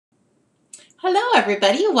Hello,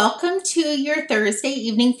 everybody. Welcome to your Thursday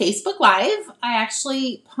evening Facebook Live. I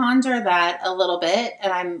actually ponder that a little bit,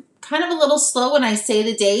 and I'm kind of a little slow when I say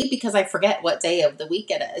the day because I forget what day of the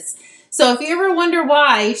week it is. So if you ever wonder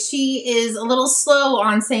why, she is a little slow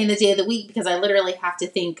on saying the day of the week because I literally have to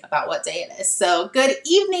think about what day it is. So good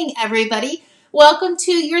evening, everybody. Welcome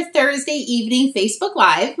to your Thursday evening Facebook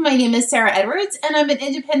Live. My name is Sarah Edwards, and I'm an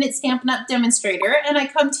independent Stampin' Up! Demonstrator, and I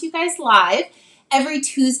come to you guys live every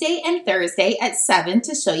Tuesday and Thursday at 7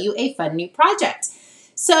 to show you a fun new project.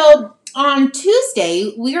 So on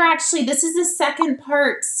Tuesday, this is the second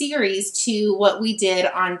part series to what we did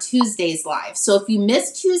on Tuesday's live. So if you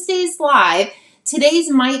missed Tuesday's live,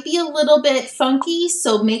 today's might be a little bit funky,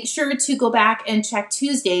 so make sure to go back and check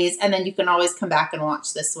Tuesdays, and then you can always come back and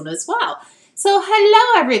watch this one as well. So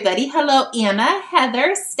hello, everybody. Hello, Anna,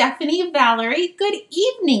 Heather, Stephanie, Valerie. Good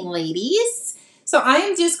evening, ladies. So I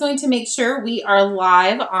am just going to make sure we are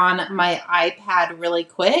live on my iPad really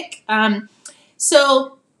quick.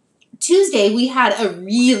 So Tuesday we had a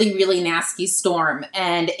really, really nasty storm,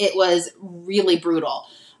 and it was really brutal.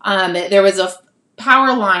 There was a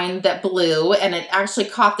power line that blew, and it actually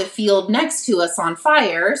caught the field next to us on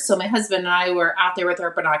fire. So my husband and I were out there with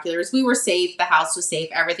our binoculars. We were safe. The house was safe.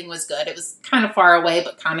 Everything was good. It was kind of far away,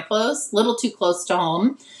 but kind of close, a little too close to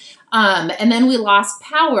home. And then we lost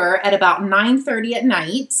power at about 9:30 at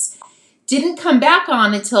night. Didn't come back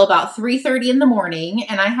on until about 3:30 in the morning,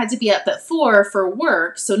 and I had to be up at 4 for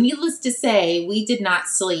work. So needless to say, we did not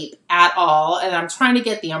sleep at all. And I'm trying to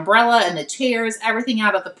get the umbrella and the chairs, everything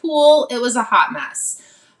out of the pool. It was a hot mess.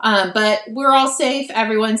 But we're all safe.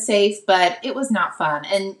 Everyone's safe, but it was not fun.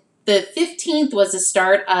 And the 15th was the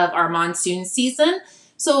start of our monsoon season.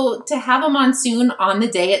 So to have a monsoon on the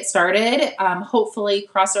day it started, hopefully,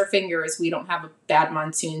 cross our fingers, we don't have a bad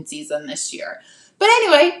monsoon season this year. But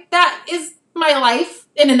anyway, that is my life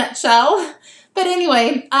in a nutshell. But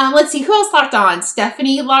anyway, let's see, who else logged on?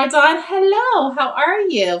 Stephanie logged on. Hello, how are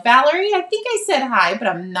you? Valerie, I think I said hi, but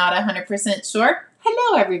I'm not 100% sure.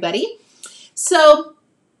 Hello, everybody. So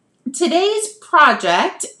today's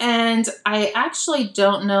project, and I actually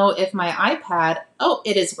don't know if my iPad, oh,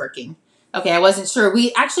 it is working. Okay, I wasn't sure.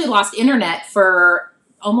 We actually lost internet for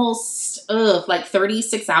almost like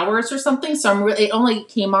 36 hours or something. So it only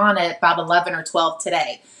came on at about 11 or 12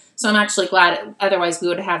 today. So I'm actually glad. Otherwise, we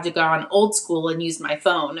would have had to go on old school and use my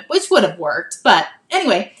phone, which would have worked. But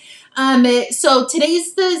anyway, so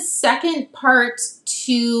today's the second part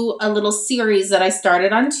to a little series that I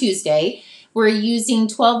started on Tuesday. We're using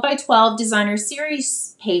 12 by 12 designer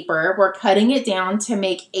series paper. We're cutting it down to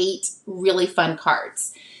make 8 really fun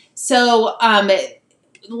cards. So on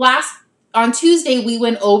Tuesday, we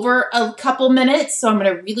went over a couple minutes, so I'm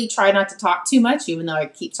going to really try not to talk too much, even though I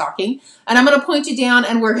keep talking. And I'm going to point you down,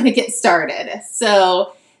 and we're going to get started.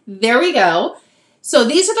 So there we go. So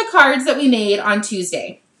these are the cards that we made on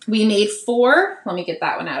Tuesday. We made 4. Let me get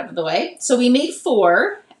that one out of the way. So we made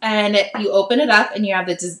 4, and you open it up, and you have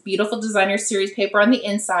this beautiful designer series paper on the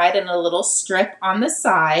inside and a little strip on the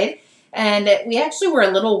side. And we actually were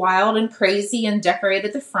a little wild and crazy and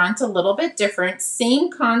decorated the front a little bit different.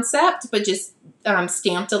 Same concept, but just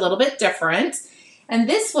stamped a little bit different. And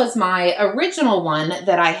this was my original one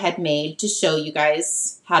that I had made to show you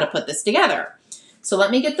guys how to put this together. So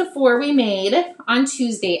let me get the 4 we made on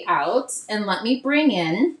Tuesday out, and let me bring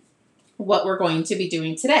in what we're going to be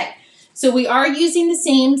doing today. So we are using the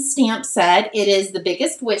same stamp set. It is the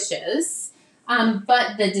Biggest Wishes.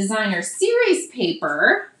 But the designer series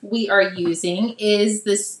paper we are using is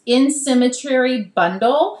this In Symmertry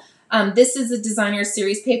bundle. This is a designer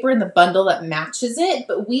series paper in the bundle that matches it,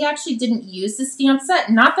 but we actually didn't use the stamp set.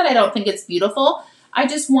 Not that I don't think it's beautiful. I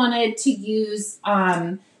just wanted to use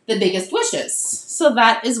the Biggest Wishes. So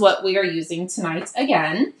that is what we are using tonight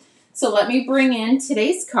again. So let me bring in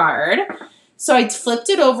today's card. So I flipped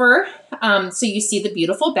it over so you see the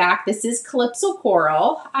beautiful back. This is Calypso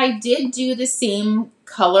Coral. I did do the same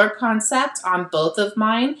color concept on both of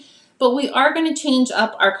mine, but we are going to change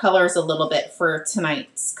up our colors a little bit for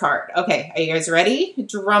tonight's card. Okay, are you guys ready?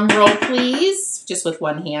 Drum roll, please, just with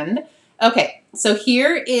one hand. Okay, so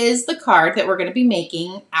here is the card that we're going to be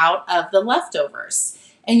making out of the leftovers.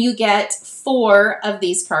 And you get 4 of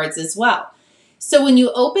these cards as well. So when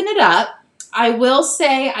you open it up, I will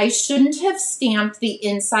say I shouldn't have stamped the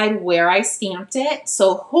inside where I stamped it.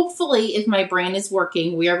 So hopefully, if my brain is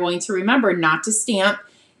working, we are going to remember not to stamp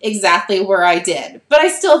exactly where I did. But I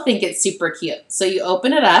still think it's super cute. So you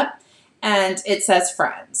open it up, and it says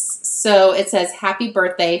friends. So it says, happy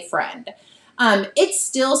birthday, friend. It's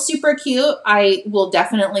still super cute. I will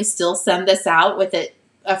definitely still send this out with it,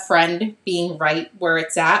 a friend being right where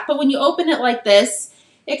it's at. But when you open it like this,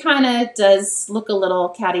 it kind of does look a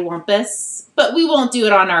little cattywampus, but we won't do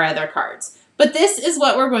it on our other cards. But this is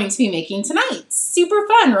what we're going to be making tonight. Super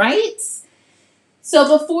fun, right?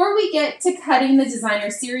 So before we get to cutting the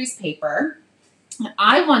designer series paper,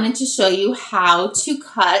 I wanted to show you how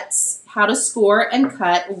to score and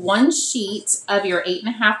cut one sheet of your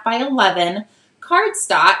 8.5 by 11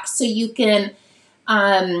 cardstock so you can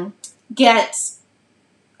get,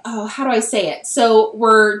 how do I say it? So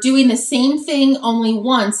we're doing the same thing only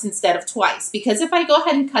once instead of twice, because if I go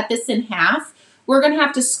ahead and cut this in half, we're going to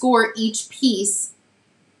have to score each piece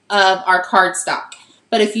of our cardstock.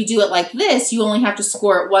 But if you do it like this, you only have to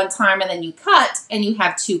score it one time and then you cut and you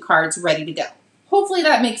have 2 cards ready to go. Hopefully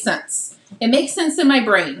that makes sense. It makes sense in my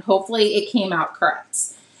brain. Hopefully it came out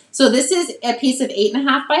correct. So this is a piece of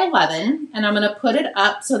 8.5 by 11, and I'm going to put it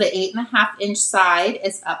up so the 8.5 inch side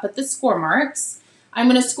is up at the score marks. I'm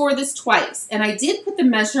going to score this twice, and I did put the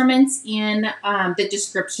measurements in the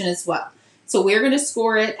description as well. So we're going to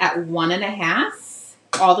score it at 1.5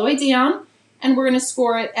 all the way down, and we're going to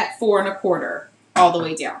score it at 4 1/4 all the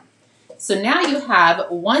way down. So now you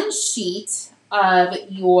have one sheet of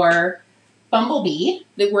your Bumblebee,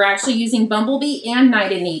 that we're actually using Bumblebee and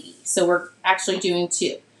Night and Navy. So we're actually doing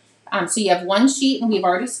 2. So you have one sheet and we've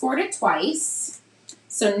already scored it twice.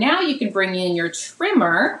 So now you can bring in your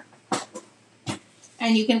trimmer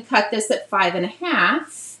and you can cut this at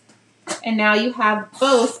 5.5. And now you have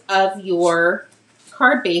both of your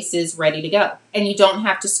card bases ready to go. And you don't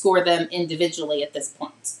have to score them individually at this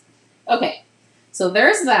point. Okay, so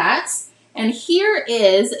there's that. And here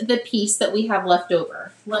is the piece that we have left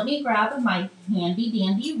over. Let me grab my handy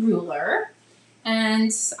dandy ruler.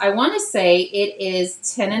 And I want to say it is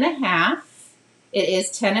 10.5. It is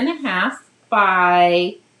 10.5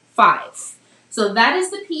 by 5. So that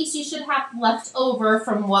is the piece you should have left over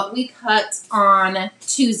from what we cut on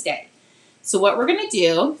Tuesday. So what we're going to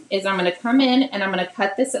do is I'm going to come in and I'm going to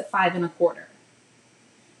cut this at 5 1/4.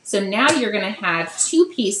 So now you're going to have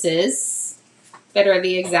 2 pieces that are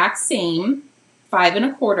the exact same, 5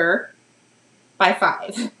 1/4 by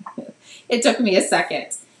 5. It took me a second.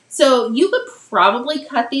 So you could probably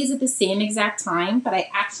cut these at the same exact time, but I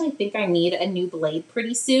actually think I need a new blade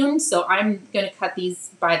pretty soon, so I'm going to cut these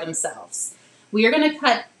by themselves. We are going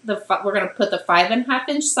to we're going to put the 5.5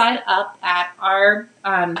 inch side up at our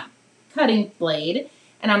cutting blade,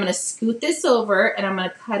 and I'm going to scoot this over and I'm going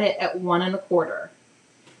to cut it at 1 1/4.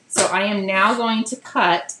 So I am now going to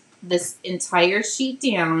cut this entire sheet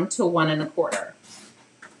down to 1 1/4.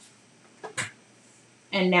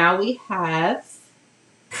 And now we have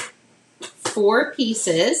 4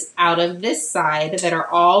 pieces out of this side that are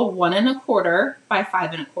all 1 1/4 by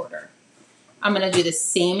 5 1/4. I'm going to do the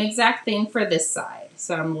same exact thing for this side.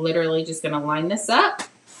 So I'm literally just going to line this up.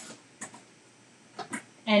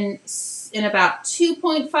 And in about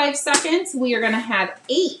 2.5 seconds, we are going to have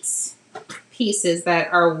 8 pieces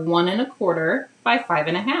that are 1 1/4 by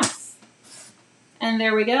 5.5. And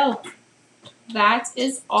there we go. That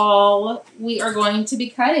is all we are going to be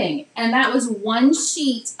cutting. And that was one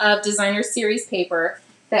sheet of designer series paper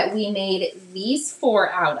that we made these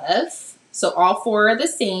 4 out of. So all 4 are the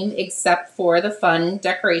same except for the fun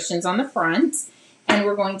decorations on the front. And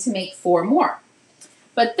we're going to make 4 more.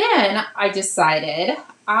 But then I decided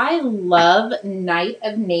I love Night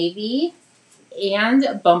of Navy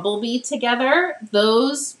and Bumblebee together.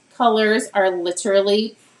 Those colors are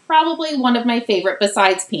literally probably one of my favorite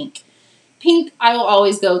besides pink. Pink I will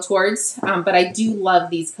always go towards, but I do love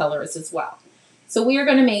these colors as well. So we are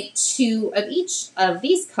going to make 2 of each of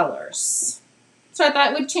these colors. So I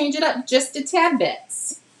thought we'd change it up just a tad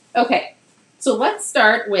bit. Okay, so let's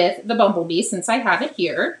start with the Bumblebee since I have it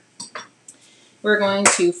here. We're going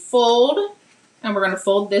to fold, and we're going to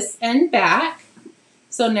fold this end back.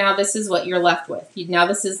 So now this is what you're left with. Now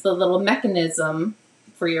this is the little mechanism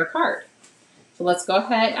for your card. So let's go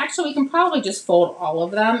ahead. Actually, we can probably just fold all of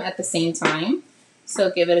them at the same time. So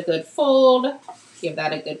give it a good fold. Give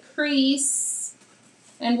that a good crease.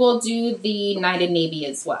 And we'll do the Night and Navy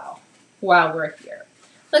as well while we're here.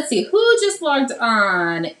 Let's see, who just logged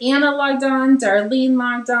on? Anna logged on. Darlene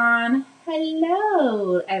logged on.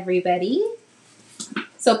 Hello, everybody.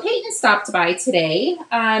 So Peyton stopped by today.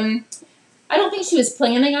 I don't think she was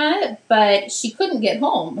planning on it, but she couldn't get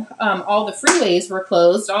home. All the freeways were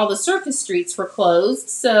closed. All the surface streets were closed.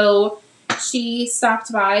 So she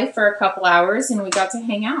stopped by for a couple hours and we got to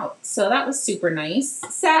hang out. So that was super nice.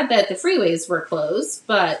 Sad that the freeways were closed,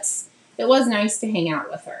 but it was nice to hang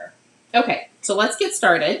out with her. Okay, so let's get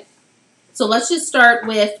started. So let's just start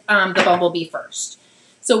with the Bumblebee first.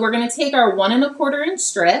 So we're going to take our 1 1/4 inch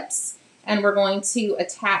strips and we're going to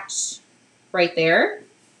attach right there.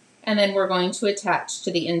 And then we're going to attach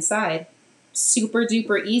to the inside. Super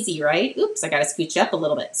duper easy, right? Oops, I gotta scooch up a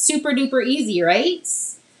little bit. Super duper easy, right?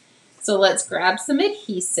 So let's grab some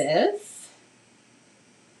adhesive.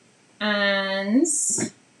 And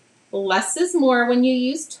less is more when you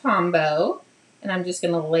use Tombow. And I'm just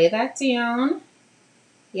gonna lay that down.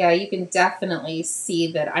 Yeah, you can definitely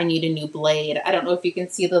see that I need a new blade. I don't know if you can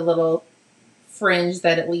see the little fringe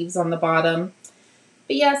that it leaves on the bottom.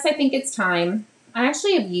 But yes, I think it's time. I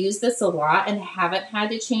actually have used this a lot and haven't had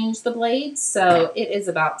to change the blades, so it is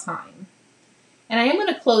about time. And I am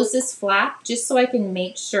going to close this flap just so I can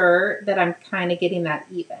make sure that I'm kind of getting that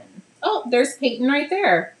even. Oh, there's Peyton right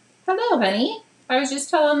there. Hello, honey. I was just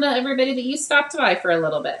telling everybody that you stopped by for a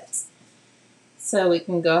little bit. So we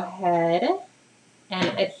can go ahead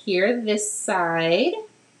and adhere this side.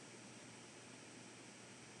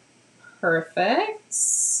 Perfect.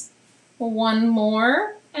 One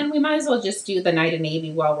more. And we might as well just do the Night of Navy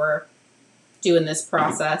while we're doing this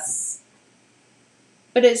process.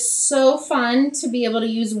 But it's so fun to be able to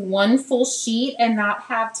use one full sheet and not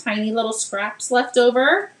have tiny little scraps left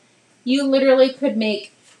over. You literally could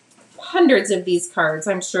make hundreds of these cards,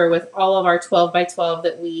 I'm sure, with all of our 12 by 12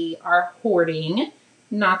 that we are hoarding.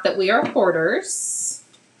 Not that we are hoarders.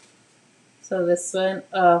 So this one,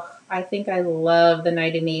 oh, I think I love the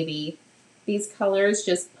Night of Navy. These colors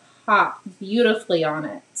just pop beautifully on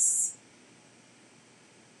it.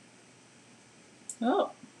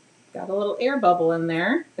 Oh, got a little air bubble in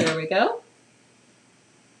there. There we go.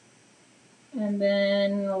 And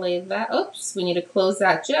then lay that, oops, we need to close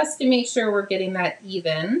that just to make sure we're getting that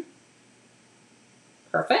even.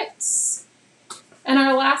 Perfect. And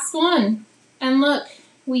our last one. And look,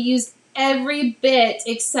 we used every bit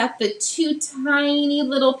except the two tiny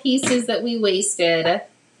little pieces that we wasted.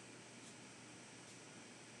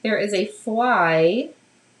 There is a fly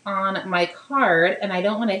on my card, and I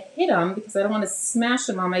don't want to hit him because I don't want to smash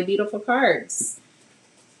him on my beautiful cards.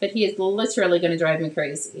 But he is literally going to drive me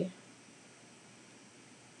crazy.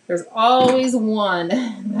 There's always one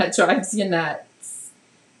that drives you nuts.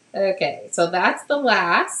 Okay, so that's the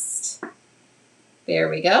last. There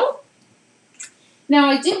we go. Now,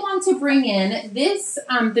 I did want to bring in this,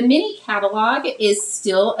 the mini catalog is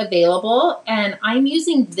still available, and I'm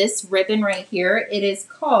using this ribbon right here. It is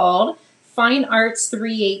called Fine Arts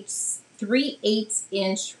 3/8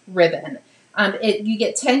 inch ribbon. You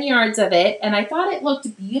get 10 yards of it, and I thought it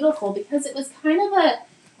looked beautiful because it was kind of a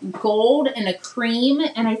gold and a cream,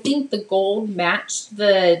 and I think the gold matched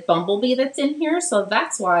the bumblebee that's in here, so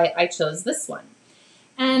that's why I chose this one.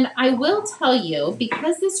 And I will tell you,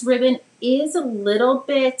 because this ribbon is a little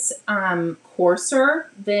bit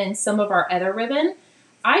coarser than some of our other ribbon,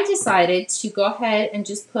 I decided to go ahead and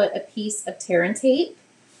just put a piece of tear and tape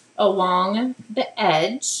along the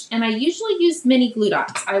edge. And I usually use mini glue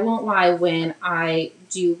dots, I won't lie, when I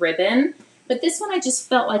do ribbon. But this one I just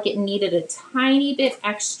felt like it needed a tiny bit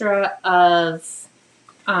extra of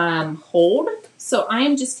hold. So I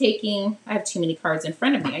am just taking, I have too many cards in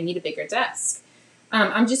front of me. I need a bigger desk.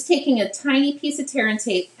 I'm just taking a tiny piece of tear and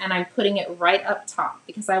tape and I'm putting it right up top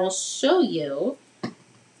because I will show you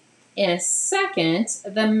in a second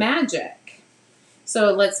the magic.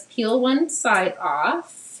 So let's peel one side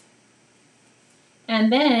off,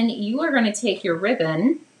 and then you are going to take your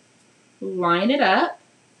ribbon, line it up.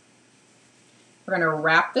 We're going to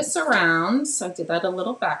wrap this around. So I did that a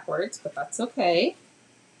little backwards, but that's okay.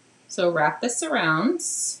 So wrap this around.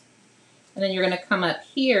 And then you're going to come up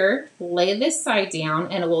here, lay this side down,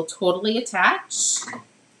 and it will totally attach.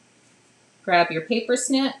 Grab your paper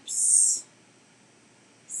snips,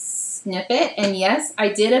 snip it, and yes, I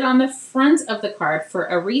did it on the front of the card for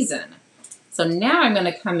a reason. So now I'm going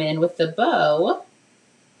to come in with the bow.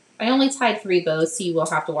 I only tied 3 bows, so you will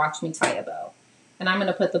have to watch me tie a bow. And I'm going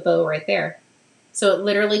to put the bow right there. So it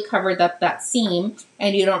literally covered up that seam,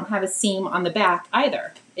 and you don't have a seam on the back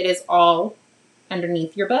either. It is all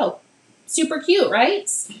underneath your bow. Super cute, right?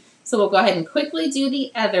 So we'll go ahead and quickly do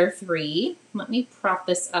the other 3. Let me prop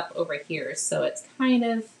this up over here so it's kind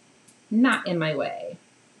of not in my way.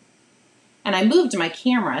 And I moved my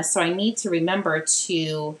camera, so I need to remember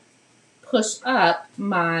to push up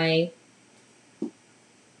my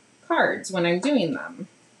cards when I'm doing them.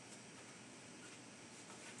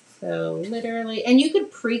 So literally, and you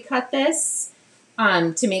could pre-cut this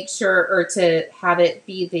to make sure, or to have it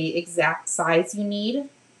be the exact size you need.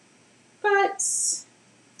 But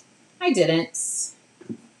I didn't.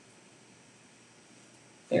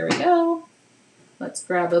 There we go. Let's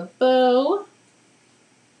grab a bow.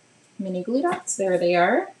 Mini glue dots, there they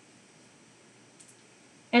are.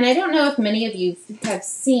 And I don't know if many of you have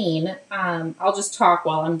seen, I'll just talk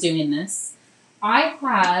while I'm doing this. I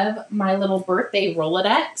have my little birthday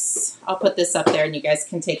Rolodex. I'll put this up there and you guys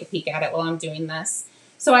can take a peek at it while I'm doing this.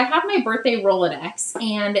 So I have my birthday Rolodex,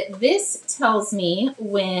 and this tells me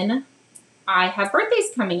when I have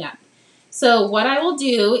birthdays coming up. So what I will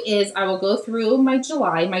do is I will go through my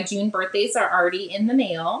June birthdays are already in the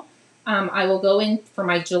mail. I will go in for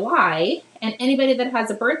my July, and anybody that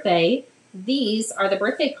has a birthday, these are the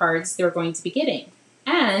birthday cards they're going to be getting.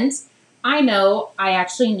 And I know I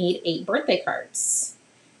actually need 8 birthday cards.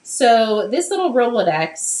 So this little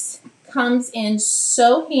Rolodex comes in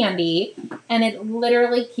so handy, and it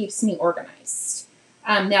literally keeps me organized.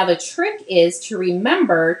 Now the trick is to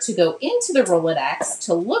remember to go into the Rolodex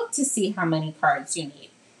to look to see how many cards you need.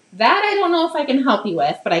 That I don't know if I can help you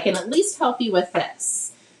with, but I can at least help you with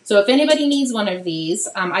this. So if anybody needs one of these,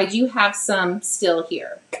 I do have some still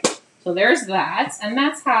here. So there's that, and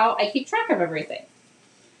that's how I keep track of everything.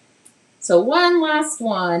 So one last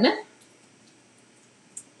one,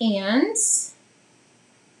 and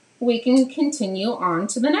we can continue on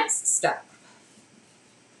to the next step.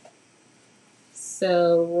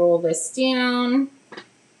 So roll this down.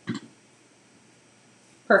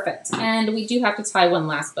 Perfect. And we do have to tie one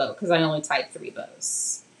last bow because I only tied 3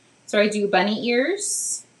 bows. So I do bunny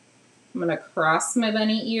ears. I'm going to cross my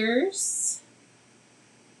bunny ears.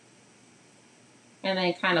 And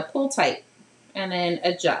then kind of pull tight. And then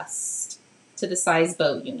adjust to the size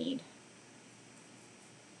bow you need.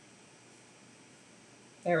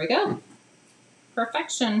 There we go.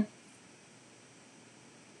 Perfection.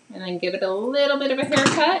 And then give it a little bit of a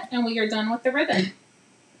haircut, and we are done with the ribbon.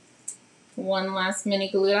 One last mini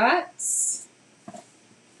glue dots.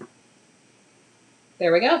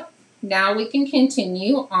 There we go. Now we can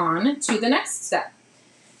continue on to the next step.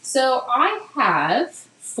 So I have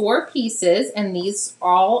 4 pieces, and these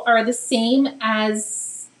all are the same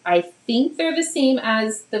as, I think they're the same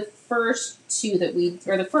as the first 2 that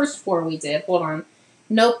or the first 4 we did. Hold on.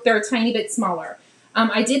 Nope, they're a tiny bit smaller.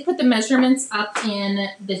 I did put the measurements up in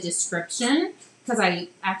the description because I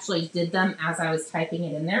actually did them as I was typing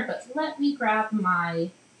it in there. But let me grab my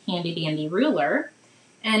handy dandy ruler,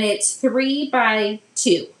 and it's 3 by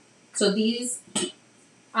 2. So these 8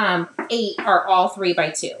 are all 3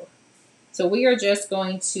 by 2. So we are just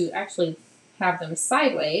going to actually have them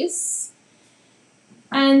sideways,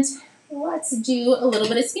 and let's do a little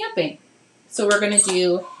bit of stamping. So we're going to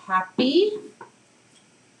do happy.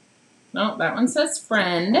 No, that one says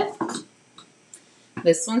friend.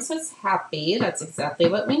 This one says happy. That's exactly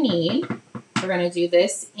what we need. We're going to do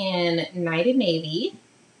this in Knighted Navy.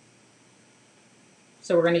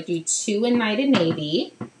 So we're going to do 2 in Knighted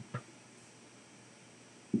Navy.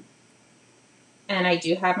 And I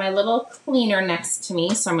do have my little cleaner next to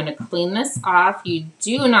me, so I'm going to clean this off. You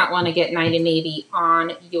do not want to get Knighted Navy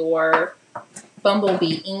on your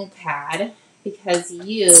Bumblebee ink pad because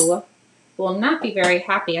you will not be very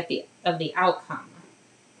happy at the outcome.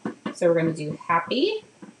 So we're going to do happy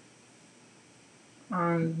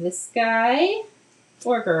on this guy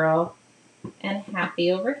or girl, and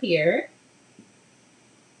happy over here.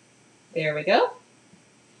 There we go.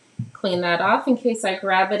 Clean that off in case I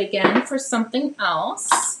grab it again for something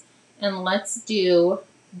else. And let's do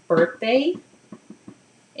birthday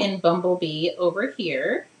in Bumblebee over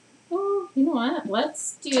here. Oh, you know what?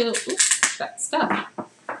 Let's do, oops, that stuff.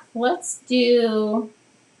 Let's do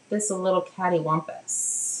this little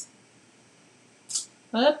cattywampus.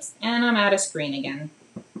 Oops, and I'm out of screen again.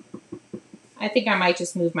 I think I might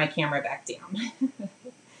just move my camera back down.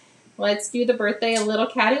 Let's do the birthday a little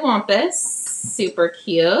cattywampus. Super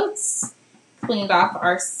cute. Cleaned off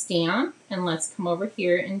our stamp, and let's come over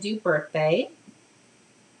here and do birthday.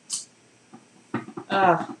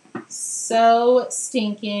 Oh, so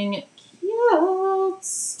stinking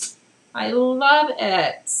cute. I love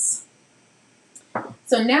it.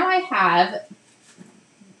 So now I have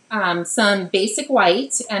some basic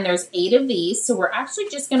white, and there's 8 of these. So we're actually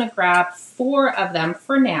just going to grab 4 of them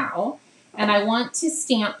for now. And I want to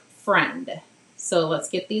stamp friend. So let's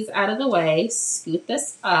get these out of the way, scoot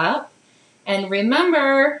this up, and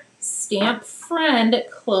remember, stamp friend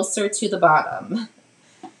closer to the bottom.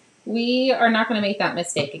 We are not going to make that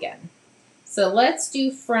mistake again. So let's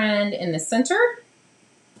do friend in the center,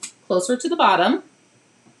 closer to the bottom.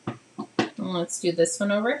 And let's do this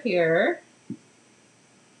one over here.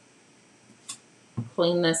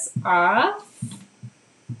 Clean this off.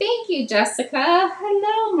 Thank you, Jessica.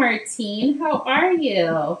 Hello, Martine. How are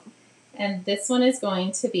you? And this one is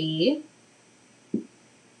going to be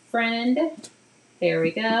friend. There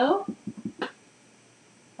we go.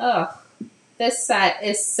 Oh, this set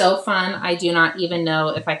is so fun. I do not even know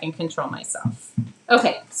if I can control myself.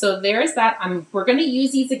 Okay, so there's that. We're going to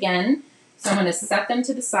use these again. So I'm going to set them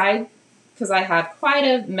to the side because I have quite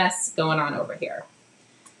a mess going on over here.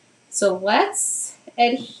 So let's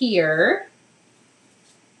adhere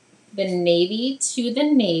the navy to the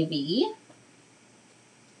navy.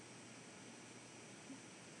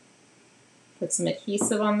 Put some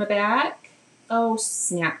adhesive on the back. Oh,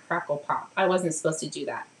 snap, crackle, pop. I wasn't supposed to do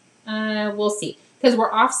that. We'll see. Because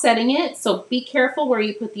we're offsetting it, so be careful where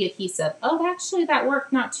you put the adhesive. Oh, actually, that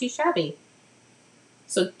worked not too shabby.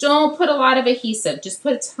 So don't put a lot of adhesive. Just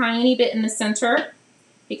put a tiny bit in the center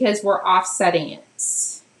because we're offsetting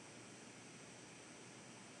it.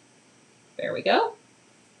 There we go.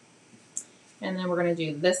 And then we're going to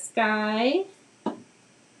do this guy.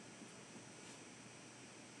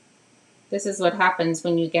 This is what happens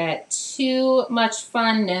when you get too much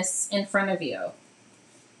funness in front of you.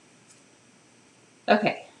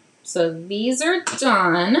 Okay, so these are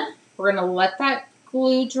done. We're going to let that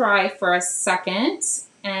glue dry for a second,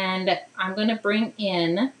 and I'm going to bring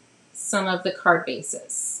in some of the card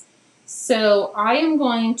bases. So I am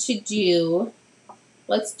going to do,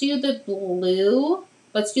 let's do the blue.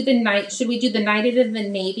 Let's do the night. Should we do the knighted and the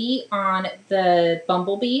navy on the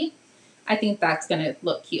bumblebee? I think that's going to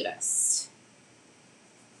look cutest.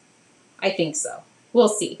 I think so. We'll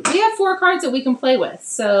see. We have 4 cards that we can play with.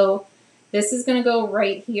 So this is going to go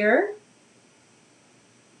right here.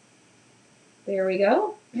 There we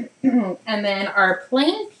go. And then our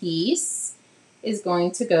plain piece is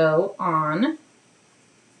going to go on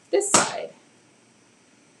this side.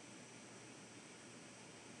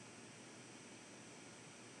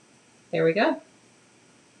 There we go.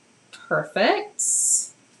 Perfect.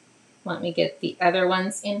 Let me get the other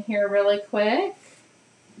ones in here really quick.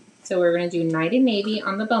 So we're going to do knight and navy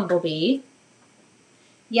on the bumblebee.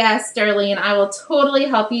 Yes, Darlene, I will totally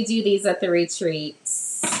help you do these at the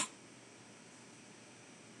retreats.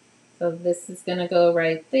 So this is going to go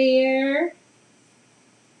right there.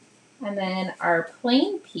 And then our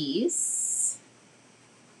plain piece.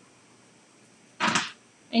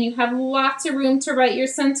 And you have lots of room to write your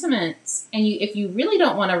sentiments. And if you really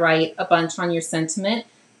don't want to write a bunch on your sentiment,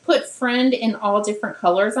 put friend in all different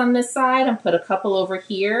colors on this side and put a couple over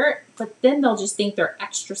here. But then they'll just think they're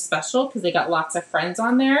extra special because they got lots of friends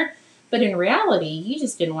on there. But in reality, you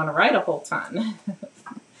just didn't want to write a whole ton.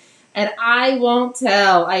 And I won't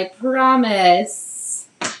tell, I promise.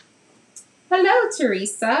 Hello,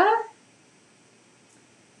 Teresa.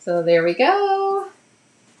 So there we go.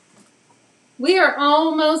 We are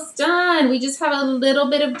almost done. We just have a little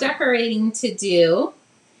bit of decorating to do.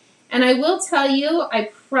 And I will tell you,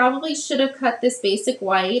 I probably should have cut this basic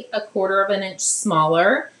white 1/4 of an inch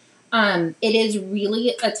smaller. It is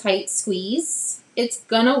really a tight squeeze. It's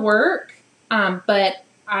gonna work, but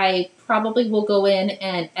I probably will go in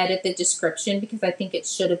and edit the description because I think it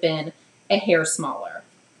should have been a hair smaller.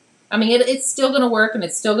 I mean, it's still going to work and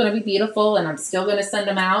it's still going to be beautiful and I'm still going to send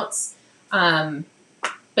them out.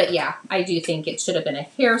 But yeah, I do think it should have been a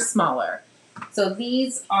hair smaller. So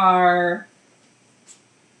these are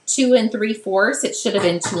 2 3/4. It should have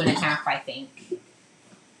been 2 1/2, I think.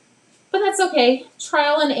 But that's okay.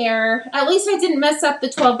 Trial and error. At least I didn't mess up the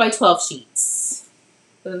 12 by 12 sheets.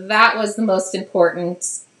 That was the most important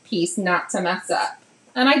piece not to mess up.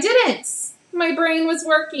 And I didn't. My brain was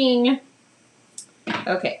working.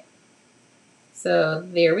 Okay. So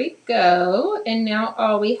there we go. And now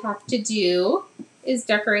all we have to do is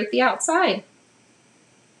decorate the outside.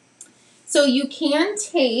 So you can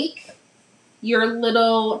take your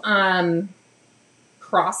little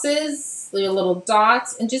crosses, your little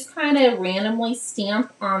dots, and just kind of randomly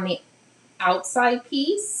stamp on the outside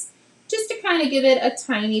piece, just to kind of give it a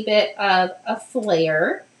tiny bit of a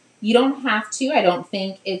flair. You don't have to. I don't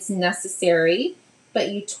think it's necessary, but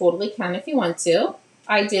you totally can if you want to.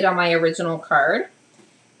 I did on my original card.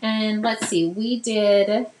 And let's see, we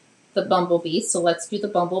did the bumblebee, so let's do the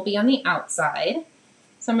bumblebee on the outside.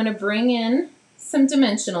 So I'm going to bring in some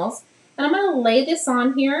dimensionals, and I'm going to lay this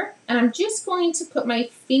on here, and I'm just going to put my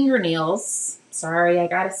fingernails, sorry, I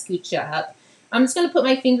got to scooch you up. I'm just going to put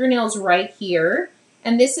my fingernails right here,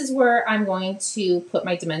 and this is where I'm going to put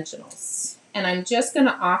my dimensionals. And I'm just going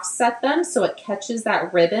to offset them so it catches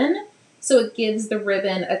that ribbon, so it gives the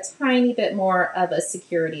ribbon a tiny bit more of a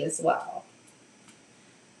security as well.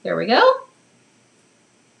 There we go.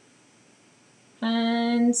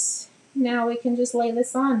 And now we can just lay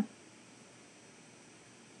this on.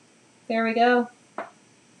 There we go.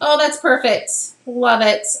 Oh, that's perfect. Love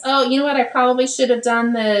it. Oh, you know what? I probably should have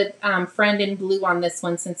done the friend in blue on this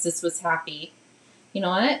one since this was happy. You know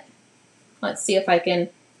what? Let's see if I can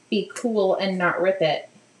be cool and not rip it.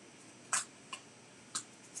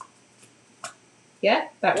 Yeah,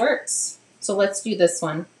 that works. So let's do this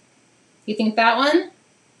one. You think that one?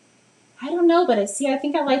 I don't know, but I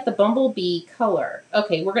think I like the bumblebee color.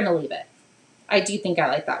 Okay, we're going to leave it. I do think I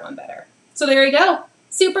like that one better. So there you go.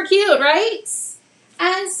 Super cute, right?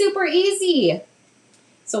 And super easy.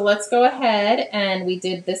 So let's go ahead and we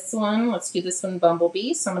did this one. Let's do this one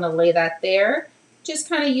bumblebee. So I'm going to lay that there. Just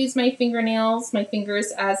kind of use my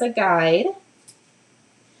fingers as a guide.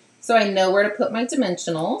 So I know where to put my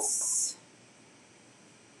dimensionals.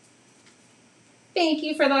 Thank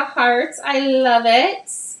you for the hearts. I love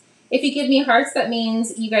it. If you give me hearts, that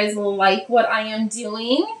means you guys like what I am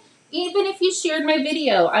doing. Even if you shared my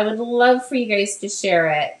video, I would love for you guys to share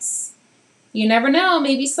it. You never know,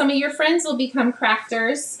 maybe some of your friends will become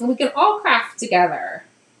crafters and we can all craft together.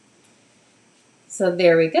 So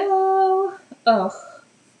there we go. Oh,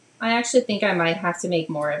 I actually think I might have to make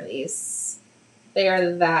more of these. They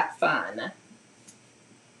are that fun.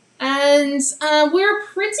 And we're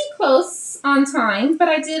pretty close on time, but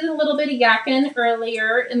I did a little bit of yakking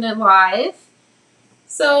earlier in the live.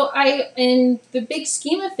 So in the big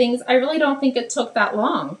scheme of things, I really don't think it took that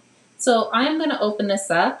long. So I'm going to open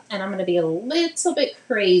this up and I'm going to be a little bit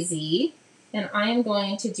crazy and I'm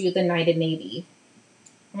going to do the Night of Navy.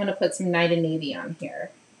 I'm going to put some Night of Navy on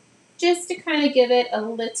here just to kind of give it a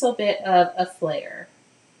little bit of a flair.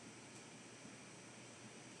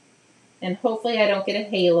 And hopefully I don't get a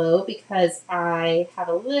halo because I have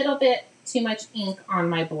a little bit too much ink on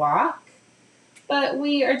my block, but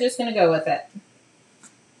we are just going to go with it.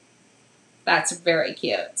 That's very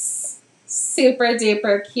cute. Super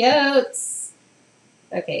duper cute.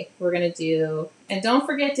 Okay, we're going to do, and don't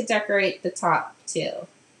forget to decorate the top too.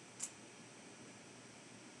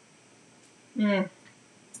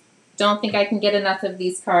 Don't think I can get enough of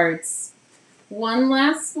these cards. One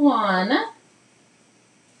last one.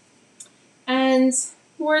 And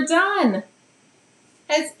we're done.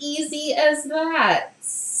 As easy as that.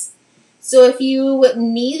 So if you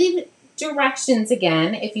need directions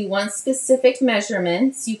again, if you want specific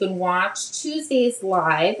measurements, you can watch Tuesday's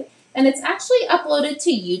live. And it's actually uploaded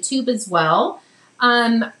to YouTube as well.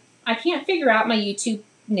 I can't figure out my YouTube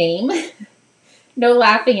name. No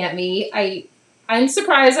laughing at me. I'm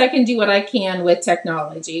surprised I can do what I can with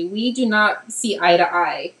technology. We do not see eye to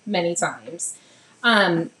eye many times.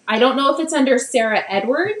 I don't know if it's under Sarah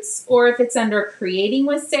Edwards or if it's under Creating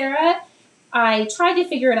with Sarah. I tried to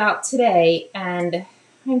figure it out today, and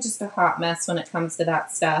I'm just a hot mess when it comes to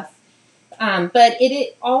that stuff. But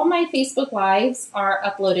all my Facebook Lives are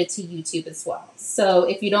uploaded to YouTube as well. So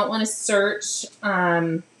if you don't want to search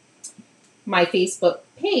my Facebook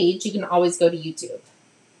page, you can always go to YouTube,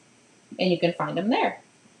 and you can find them there.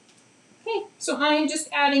 Okay, so I'm just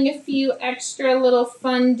adding a few extra little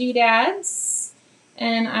fun doodads.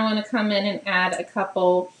 And I want to come in and add a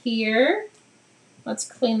couple here. Let's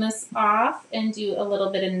clean this off and do a little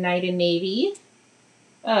bit of Night of Navy.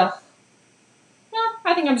 Ugh. Well,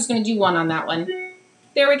 I think I'm just going to do one on that one.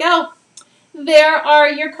 There we go. There are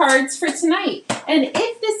your cards for tonight. And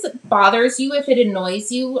if this bothers you, if it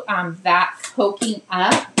annoys you, that poking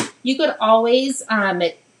up, you could always,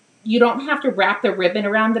 you don't have to wrap the ribbon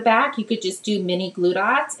around the back. You could just do mini glue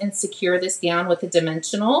dots and secure this down with a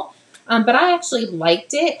dimensional. But I actually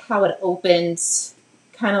liked it, how it opened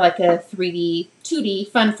kind of like a 3D, 2D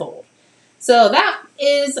fun fold. So that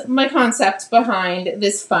is my concept behind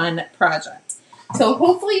this fun project. So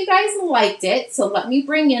hopefully you guys liked it. So let me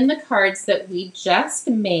bring in the cards that we just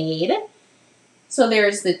made. So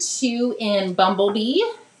there's the 2 in Bumblebee.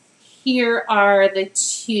 Here are the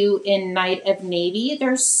 2 in Night of Navy.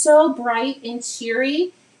 They're so bright and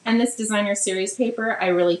cheery. And this designer series paper, I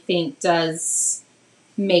really think does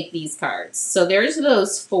make these cards. So there's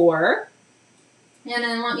those 4. And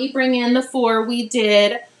then let me bring in the 4 we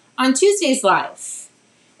did on Tuesday's live.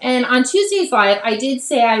 And on Tuesday's live, I did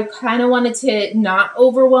say I kind of wanted to not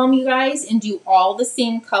overwhelm you guys and do all the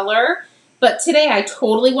same color. But today I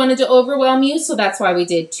totally wanted to overwhelm you, so that's why we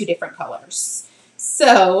did 2 different colors.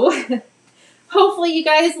 So hopefully you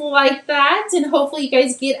guys like that, and hopefully you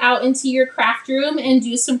guys get out into your craft room and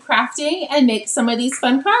do some crafting and make some of these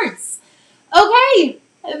fun cards. Okay,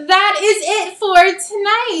 that is it for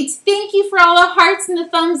tonight. Thank you for all the hearts and the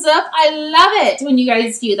thumbs up. I love it when you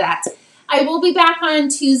guys do that. I will be back on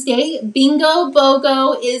Tuesday. Bingo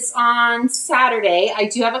BOGO is on Saturday. I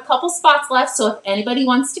do have a couple spots left, so if anybody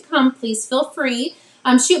wants to come, please feel free.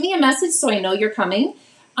 Shoot me a message so I know you're coming.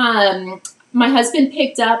 My husband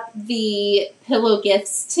picked up the pillow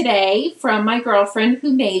gifts today from my girlfriend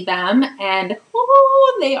who made them, and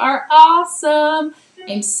they are awesome.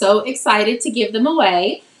 I'm so excited to give them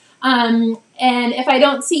away. And if I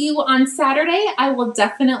don't see you on Saturday, I will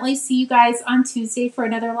definitely see you guys on Tuesday for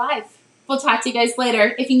another live. We'll talk to you guys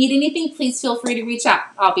later. If you need anything, please feel free to reach out.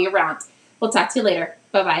 I'll be around. We'll talk to you later.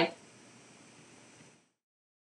 Bye-bye.